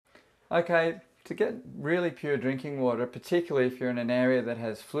Okay, to get really pure drinking water, particularly if you're in an area that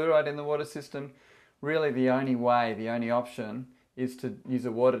has fluoride in the water system, really the only way, the only option is to use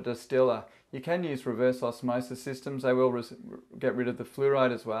a water distiller. You can use reverse osmosis systems. They will get rid of the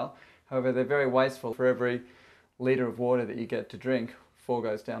fluoride as well. However, they're very wasteful. For every litre of water that you get to drink, 4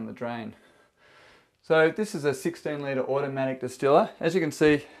 goes down the drain. So this is a 16 litre automatic distiller. As you can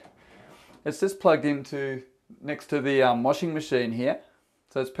see, it's just plugged into next to the washing machine here.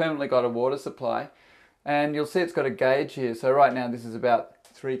 So it's permanently got a water supply, and you'll see it's got a gauge here. So right now this is about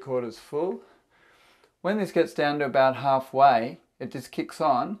 3/4 full. When this gets down to about halfway, it just kicks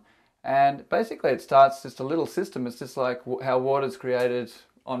on, and basically it starts just a little system. It's just like how water's created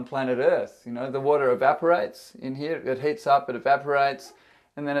on planet Earth. You know, the water evaporates in here, it heats up, it evaporates,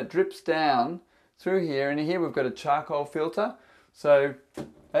 and then it drips down through here. And here we've got a charcoal filter. So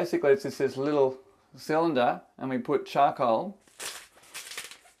basically it's just this little cylinder, and we put charcoal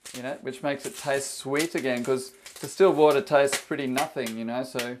in it, which makes it taste sweet again, because distilled water tastes pretty nothing, you know,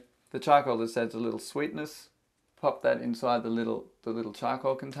 so the charcoal just adds a little sweetness. Pop that inside the little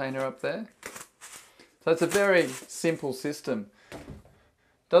charcoal container up there. So it's a very simple system.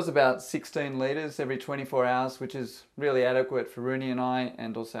 Does about 16 litres every 24 hours, which is really adequate for Rooney and I,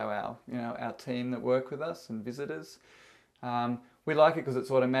 and also our team that work with us and visitors. We like it because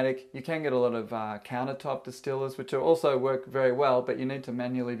it's automatic. You can get a lot of countertop distillers, which also work very well, but you need to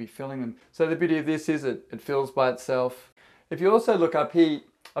manually be filling them. So the beauty of this is it fills by itself. If you also look up here,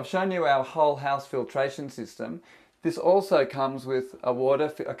 I've shown you our whole house filtration system. This also comes with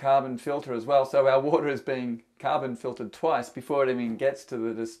a carbon filter as well. So our water is being carbon filtered twice before it even gets to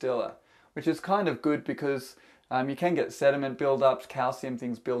the distiller, which is kind of good because you can get sediment build-ups, calcium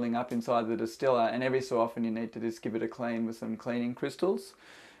things building up inside the distiller, and every so often you need to just give it a clean with some cleaning crystals.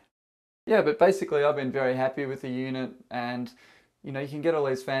 Yeah, but basically I've been very happy with the unit, and you can get all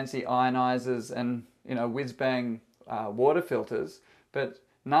these fancy ionizers and whiz-bang water filters, but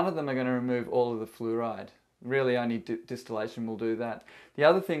none of them are going to remove all of the fluoride. Really only distillation will do that. The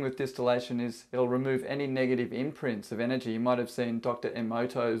other thing with distillation is it'll remove any negative imprints of energy. You might have seen Dr.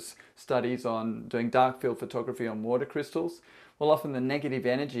 Emoto's studies on doing dark field photography on water crystals. Well, often the negative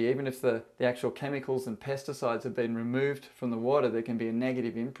energy, even if the actual chemicals and pesticides have been removed from the water, there can be a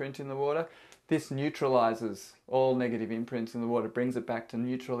negative imprint in the water. This neutralizes all negative imprints in the water, brings it back to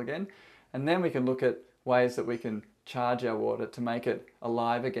neutral again. And then we can look at ways that we can charge our water to make it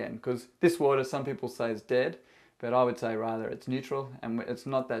alive again, because this water, some people say, is dead, but I would say rather it's neutral, and it's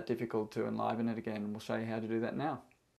not that difficult to enliven it again, and we'll show you how to do that now.